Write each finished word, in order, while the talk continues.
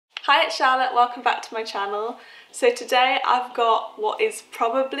Hi, it's Charlotte, welcome back to my channel. So today I've got what is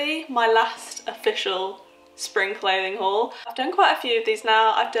probably my last official spring clothing haul. I've done quite a few of these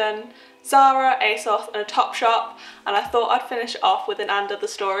now. I've done Zara, ASOS and a Topshop, and I thought I'd finish off with an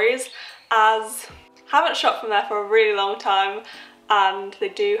OtherStories, as I haven't shopped from there for a really long time and they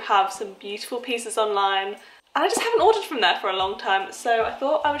do have some beautiful pieces online. And I just haven't ordered from there for a long time, so I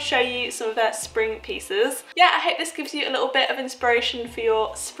thought I would show you some of their spring pieces. Yeah, I hope this gives you a little bit of inspiration for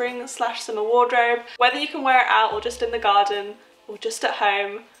your spring/summer wardrobe, whether you can wear it out or just in the garden or just at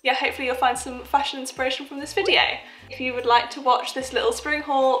home. Yeah, hopefully you'll find some fashion inspiration from this video. If you would like to watch this little spring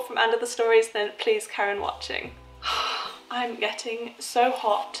haul from OtherStories, then please carry on watching. I'm getting so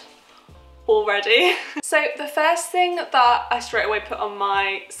hot already. So the first thing that I straight away put on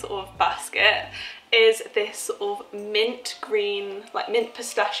my sort of basket is this sort of mint green, like mint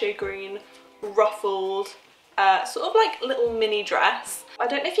pistachio green, ruffled, sort of like little mini dress. I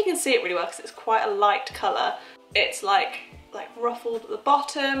don't know if you can see it really well because it's quite a light colour. It's like ruffled at the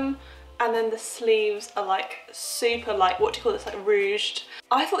bottom, and then the sleeves are like super light, what do you call this, like rouged.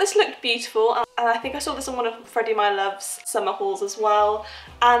 I thought this looked beautiful, and I think I saw this on one of Freddie My Love's summer hauls as well,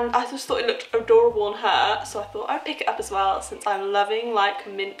 and I just thought it looked adorable on her, so I thought I'd pick it up as well since I'm loving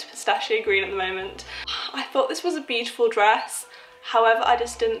like mint pistachio green at the moment. I thought this was a beautiful dress, however I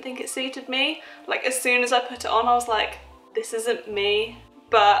just didn't think it suited me. Like as soon as I put it on I was like, this isn't me,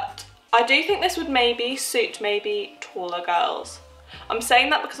 but I do think this would maybe suit maybe taller girls. I'm saying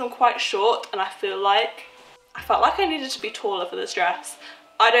that because I'm quite short and I felt like I needed to be taller for this dress.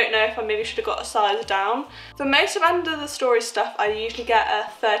 I don't know if I maybe should have got a size down. For most of OtherStories stuff I usually get a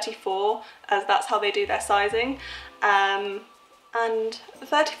 34, as that's how they do their sizing, and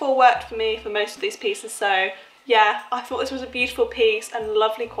 34 worked for me for most of these pieces, so yeah, I thought this was a beautiful piece and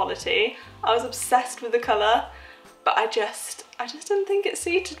lovely quality. I was obsessed with the colour, but I just didn't think it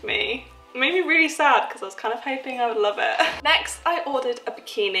suited me. It made me really sad because I was kind of hoping I would love it. Next I ordered a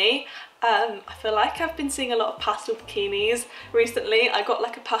bikini. I feel like I've been seeing a lot of pastel bikinis recently. I got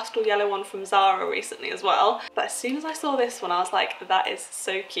like a pastel yellow one from Zara recently as well, but as soon as I saw this one I was like, that is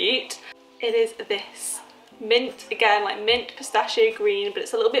so cute. It is this mint, again like mint pistachio green, but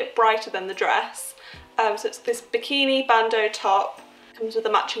it's a little bit brighter than the dress. So it's this bikini bandeau top, comes with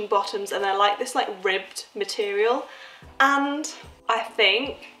the matching bottoms, and they're like this like ribbed material, and I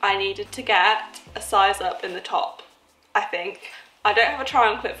think I needed to get a size up in the top. I think. I don't have a try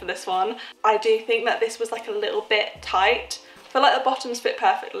on clip for this one. I do think that this was like a little bit tight. I feel like the bottoms fit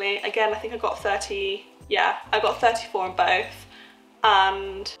perfectly. Again, I think I got 30, yeah, I got 34 in both.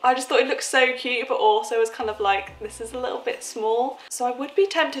 And I just thought it looked so cute, but also was kind of like, this is a little bit small. So I would be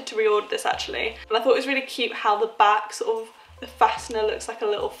tempted to reorder this actually. And I thought it was really cute how the back sort of, the fastener looks like a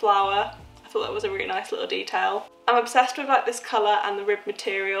little flower. I thought that was a really nice little detail. I'm obsessed with like this colour and the rib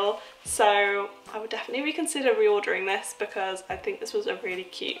material, so I would definitely reconsider reordering this because I think this was a really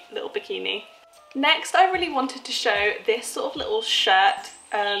cute little bikini. Next I really wanted to show this sort of little shirt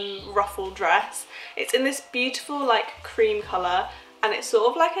ruffle dress. It's in this beautiful like cream colour and it's sort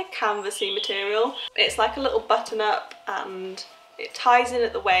of like a canvasy material. It's like a little button up and it ties in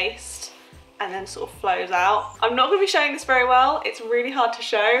at the waist and then sort of flows out. I'm not going to be showing this very well, it's really hard to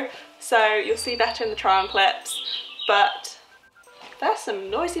show, so you'll see better in the try on clips, but there's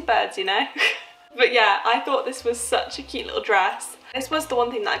some noisy birds, you know. But yeah, I thought this was such a cute little dress. This was the one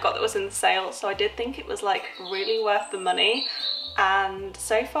thing that I got that was in the sale, so I did think it was like really worth the money, and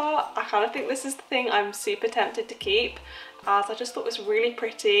so far I kind of think this is the thing I'm super tempted to keep, as I just thought it was really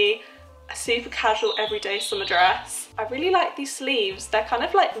pretty. A super casual everyday summer dress. I really like these sleeves. They're kind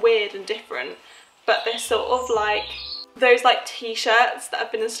of like weird and different, but they're sort of like those like t-shirts that have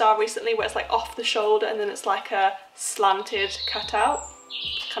been in style recently where it's like off the shoulder and then it's like a slanted cutout.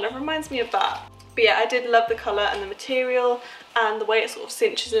 Kind of reminds me of that. But yeah, I did love the colour and the material and the way it sort of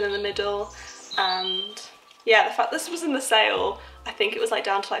cinches in the middle, and yeah, the fact this was in the sale, I think it was like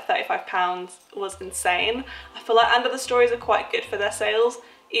down to like £35, was insane. I feel like OtherStories are quite good for their sales.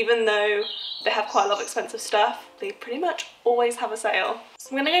 Even though they have quite a lot of expensive stuff, they pretty much always have a sale. So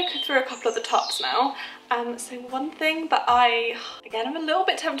I'm gonna go through a couple of the tops now. So one thing that again, I'm a little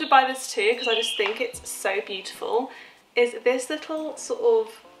bit tempted by this too because I just think it's so beautiful, is this little sort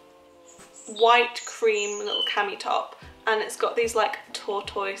of white cream little cami top, and it's got these like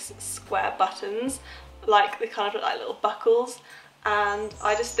tortoise square buttons, like they kind of look like little buckles, and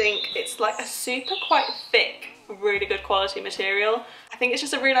I just think it's like a super quite thick, really good quality material. I think it's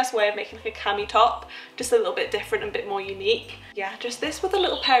just a really nice way of making like a cami top, just a little bit different and a bit more unique. Yeah, just this with a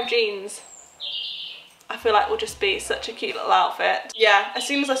little pair of jeans, I feel like will just be such a cute little outfit. Yeah, as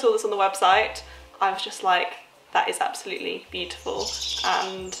soon as I saw this on the website, I was just like, that is absolutely beautiful,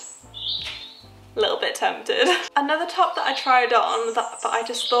 and bit tempted. Another top that I tried on but I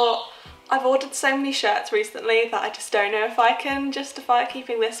just thought, I've ordered so many shirts recently that I just don't know if I can justify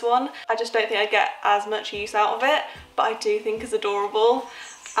keeping this one. I just don't think I get as much use out of it, but I do think it's adorable.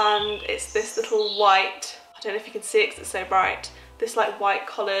 And it's this little white, I don't know if you can see it because it's so bright, this like white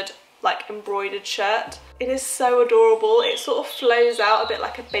collared like embroidered shirt. It is so adorable. It sort of flows out a bit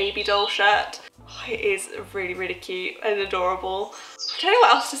like a baby doll shirt. Oh, it is really, really cute and adorable. I don't know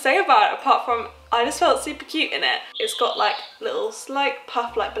what else to say about it apart from I just felt super cute in it. It's got like little slight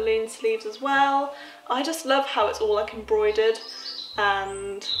puff like balloon sleeves as well. I just love how it's all like embroidered,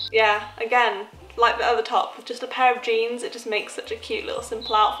 and yeah, again, like the other top, with just a pair of jeans, it just makes such a cute little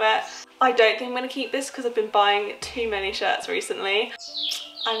simple outfit. I don't think I'm going to keep this because I've been buying too many shirts recently.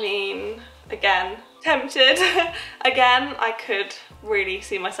 I mean, again, tempted. Again, I could really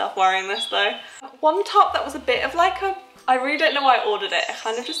see myself wearing this though. One top that was a bit of like a, I really don't know why I ordered it. I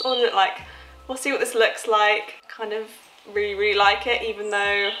kind of just ordered it like, we'll see what this looks like. Kind of really like it, even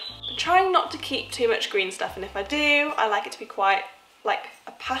though I'm trying not to keep too much green stuff, and if I do, I like it to be quite like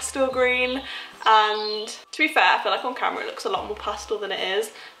a pastel green. And to be fair, I feel like on camera it looks a lot more pastel than it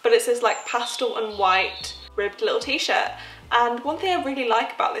is, but it's this like pastel and white ribbed little t-shirt. And one thing I really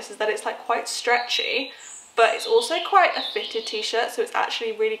like about this is that it's like quite stretchy, but it's also quite a fitted t-shirt, so it's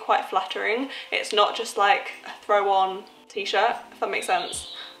actually really quite flattering. It's not just like a throw-on t-shirt, if that makes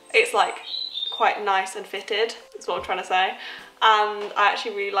sense. It's like quite nice and fitted, is what I'm trying to say. And I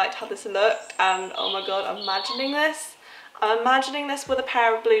actually really liked how this looked, and oh my god, I'm imagining this. I'm imagining this with a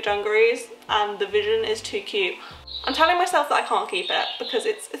pair of blue dungarees, and the vision is too cute. I'm telling myself that I can't keep it because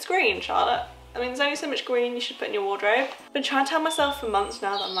it's green, Charlotte. I mean, there's only so much green you should put in your wardrobe. I've been trying to tell myself for months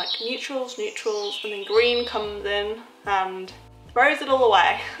now that I'm like neutrals, neutrals, and then green comes in and throws it all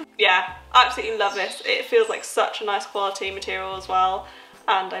away. Yeah, I absolutely love this. It feels like such a nice quality material as well,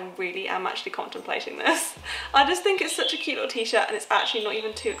 and I really am actually contemplating this. I just think it's such a cute little t-shirt, and it's actually not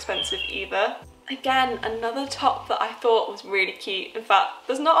even too expensive either. Again, another top that I thought was really cute. In fact,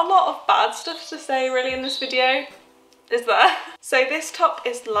 there's not a lot of bad stuff to say really in this video, is there? So this top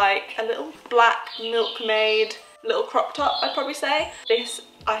is like a little black milkmaid little crop top, I'd probably say. This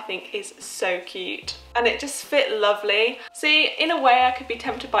I think is so cute, and it just fit lovely. See, in a way I could be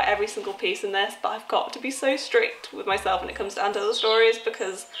tempted by every single piece in this, but I've got to be so strict with myself when it comes to OtherStories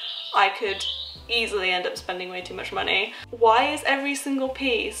because I could easily end up spending way too much money. Why is every single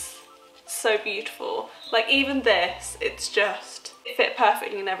piece so beautiful? Like even this, it fit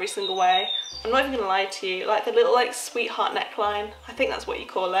perfectly in every single way. I'm not even gonna lie to you, like the little like sweetheart neckline, I think that's what you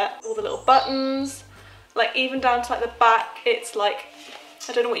call it. All the little buttons, like even down to like the back, it's like,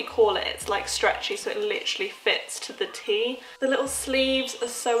 I don't know what you call it, it's like stretchy, so it literally fits to the T. The little sleeves are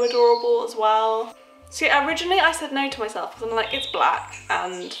so adorable as well. See, originally I said no to myself because I'm like, it's black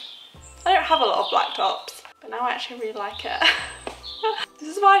and I don't have a lot of black tops, but now I actually really like it.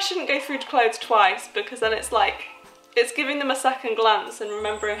 This is why I shouldn't go through clothes twice, because then it's like, it's giving them a second glance and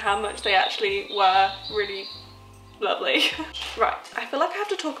remembering how much they actually were really lovely. Right, I feel like I have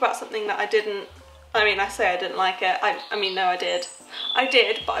to talk about something that I didn't, I mean, I say I didn't like it. I mean, no, I did. I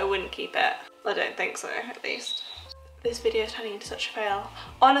did, but I wouldn't keep it. I don't think so, at least. This video is turning into such a fail.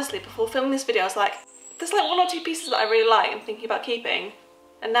 Honestly, before filming this video, I was like, there's like one or two pieces that I really like I'm thinking about keeping.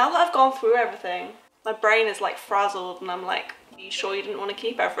 And now that I've gone through everything, my brain is like frazzled and I'm like, are you sure you didn't want to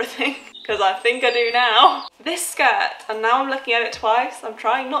keep everything? Because I think I do now. This skirt, and now I'm looking at it twice, I'm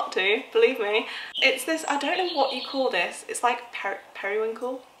trying not to, believe me. It's this, I don't know what you call this. It's like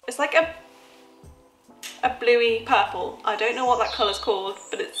periwinkle. It's like a bluey purple. I don't know what that colour's called,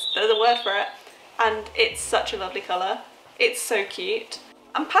 but there's a word for it. And it's such a lovely colour. It's so cute.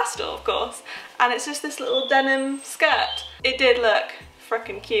 And pastel, of course. And it's just this little denim skirt. It did look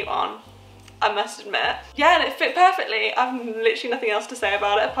freaking cute on, I must admit. Yeah, and it fit perfectly. I've literally nothing else to say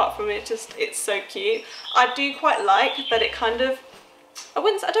about it apart from it's so cute. I do quite like that it kind of, I don't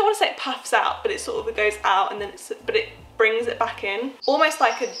want to say it puffs out, but it sort of goes out and then but it brings it back in. Almost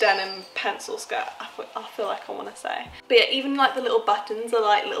like a denim pencil skirt, I feel like I want to say. But yeah, even like the little buttons are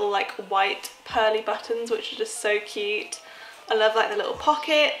like little like white pearly buttons, which are just so cute. I love like the little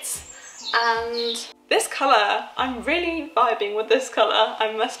pockets. And this colour, I'm really vibing with this colour,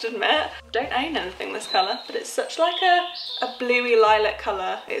 I must admit. Don't own anything this colour, but it's such like a bluey lilac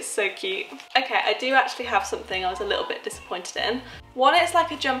colour. It's so cute. Okay, I do actually have something I was a little bit disappointed in. One, it's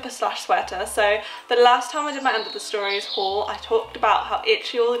like a jumper slash sweater. So the last time I did my OtherStories haul, I talked about how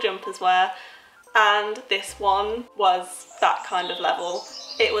itchy all the jumpers were, and this one was that kind of level.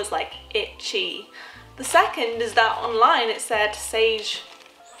 It was like itchy. The second is that online it said sage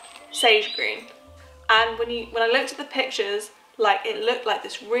green, and when I looked at the pictures, Like it looked like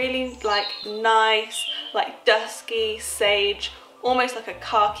this really like nice, like dusky sage, almost like a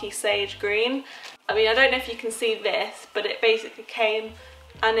khaki sage green. I mean, I don't know if you can see this, but it basically came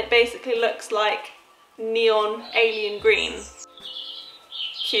and it basically looks like neon alien green.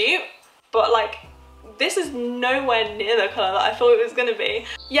 Cute, but like this is nowhere near the colour that I thought it was going to be.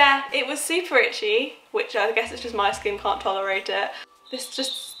 Yeah, it was super itchy, which I guess it's just my skin can't tolerate it.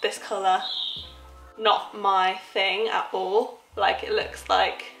 This colour, not my thing at all. Like it looks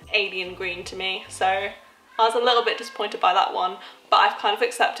like alien green to me, so I was a little bit disappointed by that one, but I've kind of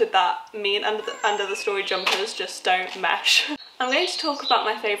accepted that me and Under the Story jumpers just don't mesh. I'm going to talk about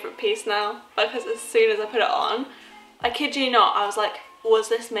my favourite piece now, because as soon as I put it on, I kid you not, I was like, was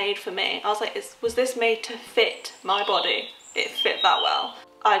this made for me? I was like, was this made to fit my body? It fit that well.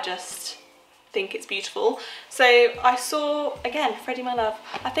 I just think it's beautiful. So I saw, again, Freddie my love,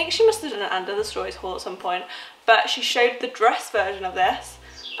 I think she must have done an Under the Stories haul at some point, but she showed the dress version of this,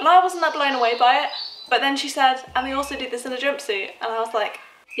 and I wasn't that blown away by it, but then she said, and they also did this in a jumpsuit, and I was like,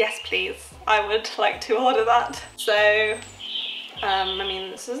 yes please, I would like to order that. So, I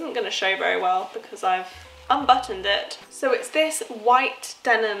mean, this isn't going to show very well because I've unbuttoned it. So it's this white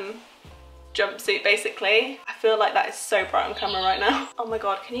denim jumpsuit basically. I feel like that is so bright on camera right now. Oh my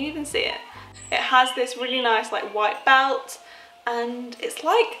god, can you even see it? It has this really nice like white belt, and it's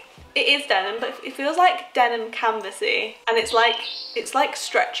it is denim, but it feels like denim canvasy, and it's like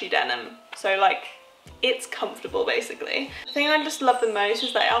stretchy denim, so like it's comfortable basically. The thing I just love the most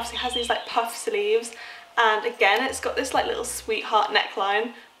is that it obviously has these like puff sleeves, and again it's got this like little sweetheart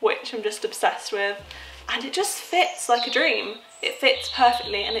neckline, which I'm just obsessed with, and it just fits like a dream. It fits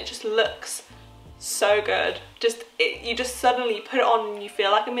perfectly and it just looks so good. You just suddenly put it on and you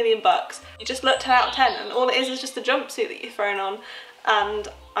feel like $1,000,000. You just look 10 out of 10, and all it is just a jumpsuit that you're throwing on, and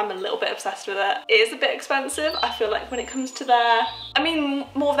I'm a little bit obsessed with it. It is a bit expensive, I feel like, when it comes to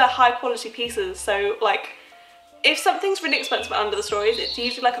more of their high quality pieces. So like, if something's really expensive at Under the Stories, it's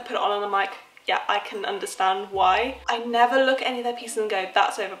usually like I put it on and I'm like, yeah, I can understand why. I never look at any of their pieces and go,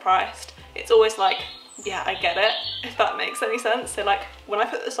 that's overpriced. It's always like, yeah, I get it, if that makes any sense. So like, when I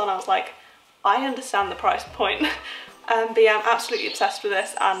put this on, I was like, I understand the price point. But yeah, I'm absolutely obsessed with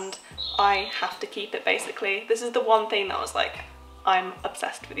this, and I have to keep it basically. This is the one thing that I was like, I'm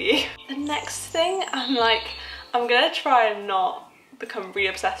obsessed with you. The next thing, I'm gonna try and not become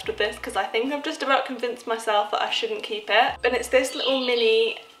re-obsessed with this, because I think I've just about convinced myself that I shouldn't keep it. But it's this little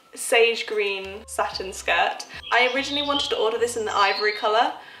mini sage green satin skirt. I originally wanted to order this in the ivory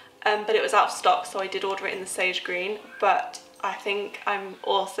colour, but it was out of stock, so I did order it in the sage green. But I think I'm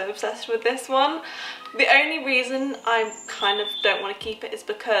also obsessed with this one. The only reason I kind of don't want to keep it is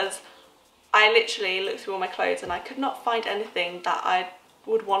because I literally looked through all my clothes and I could not find anything that I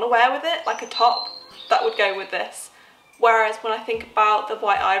would want to wear with it, like a top that would go with this. Whereas when I think about the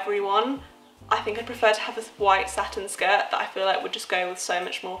white ivory one, I think I'd prefer to have this white satin skirt that I feel like would just go with so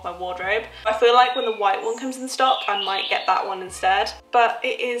much more of my wardrobe. I feel like when the white one comes in stock, I might get that one instead. But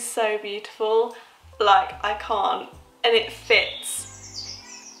it is so beautiful, like I can't. And it fits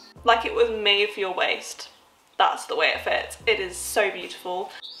like it was made for your waist. That's the way it fits. It is so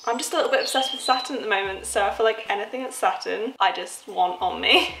beautiful. I'm just a little bit obsessed with satin at the moment, so I feel like anything that's satin, I just want on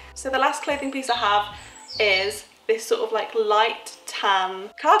me. So the last clothing piece I have is this sort of like light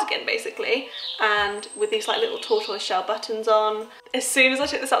tan cardigan basically, and with these like little tortoise shell buttons on. As soon as I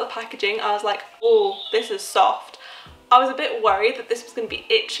took this out of the packaging, I was like, oh, this is soft. I was a bit worried that this was going to be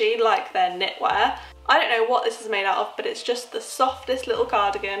itchy like their knitwear. I don't know what this is made out of, but it's just the softest little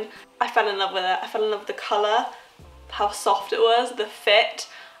cardigan. I fell in love with it. I fell in love with the colour, how soft it was, the fit.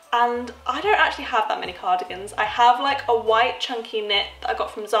 And I don't actually have that many cardigans. I have like a white chunky knit that I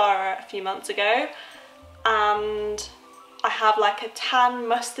got from Zara a few months ago, and I have like a tan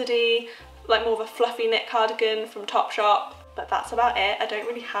mustardy, like more of a fluffy knit cardigan from Topshop, but that's about it. I don't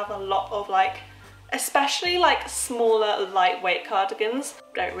really have a lot of like, especially like smaller lightweight cardigans,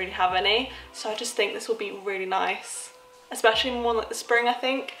 don't really have any. So I just think this will be really nice, especially more like the spring. I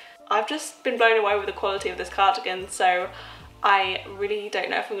think I've just been blown away with the quality of this cardigan, so I really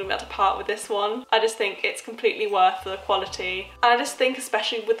don't know if I'm gonna be able to part with this one. I just think it's completely worth the quality, and I just think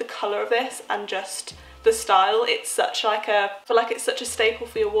especially with the colour of this and just the style, it's such like I feel like it's such a staple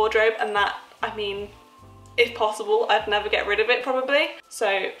for your wardrobe, and that, I mean, if possible, I'd never get rid of it probably.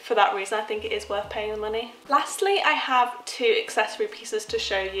 So for that reason, I think it is worth paying the money. Lastly, I have two accessory pieces to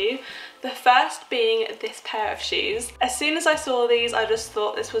show you. The first being this pair of shoes. As soon as I saw these, I just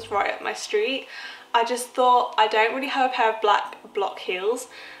thought this was right up my street. I just thought, I don't really have a pair of black block heels,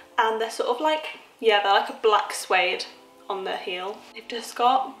 and they're sort of like, yeah, they're like a black suede on the heel. They've just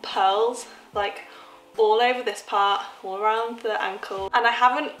got pearls like all over this part, all around the ankle. And I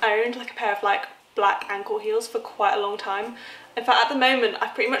haven't owned like a pair of like black ankle heels for quite a long time. In fact, at the moment,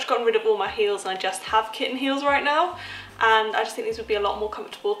 I've pretty much gotten rid of all my heels and I just have kitten heels right now. And I just think these would be a lot more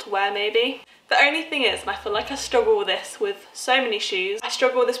comfortable to wear maybe. The only thing is, and I feel like I struggle with this with so many shoes, I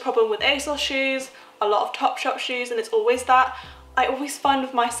struggle with this problem with ASOS shoes, a lot of Topshop shoes, and it's always that I always find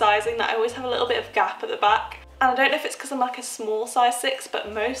with my sizing that I always have a little bit of gap at the back. And I don't know if it's because I'm like a small size 6,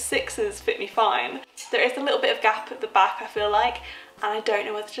 but most 6s fit me fine. There is a little bit of gap at the back, I feel like, and I don't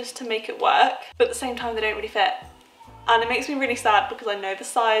know whether just to make it work, but at the same time they don't really fit. And it makes me really sad because I know the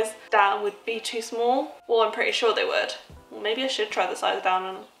size down would be too small. Well, I'm pretty sure they would. Well, maybe I should try the size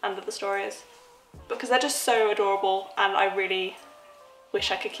down on OtherStories, because they're just so adorable and I really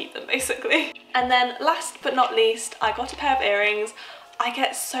wish I could keep them basically. And then last but not least, I got a pair of earrings. I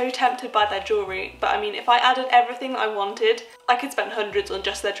get so tempted by their jewellery, but I mean, if I added everything I wanted, I could spend hundreds on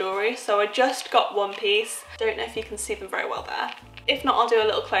just their jewellery. So I just got one piece. Don't know if you can see them very well there. If not, I'll do a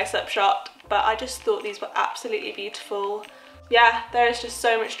little close-up shot, but I just thought these were absolutely beautiful. Yeah, there is just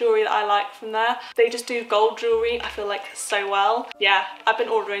so much jewellery that I like from there. They just do gold jewellery, I feel like, so well. Yeah, I've been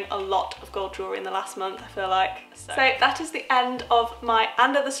ordering a lot of gold jewellery in the last month, I feel like. So that is the end of my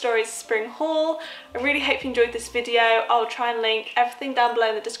OtherStories spring haul. I really hope you enjoyed this video. I'll try and link everything down below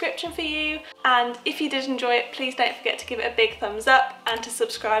in the description for you. And if you did enjoy it, please don't forget to give it a big thumbs up and to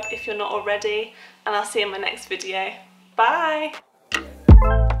subscribe if you're not already. And I'll see you in my next video. Bye!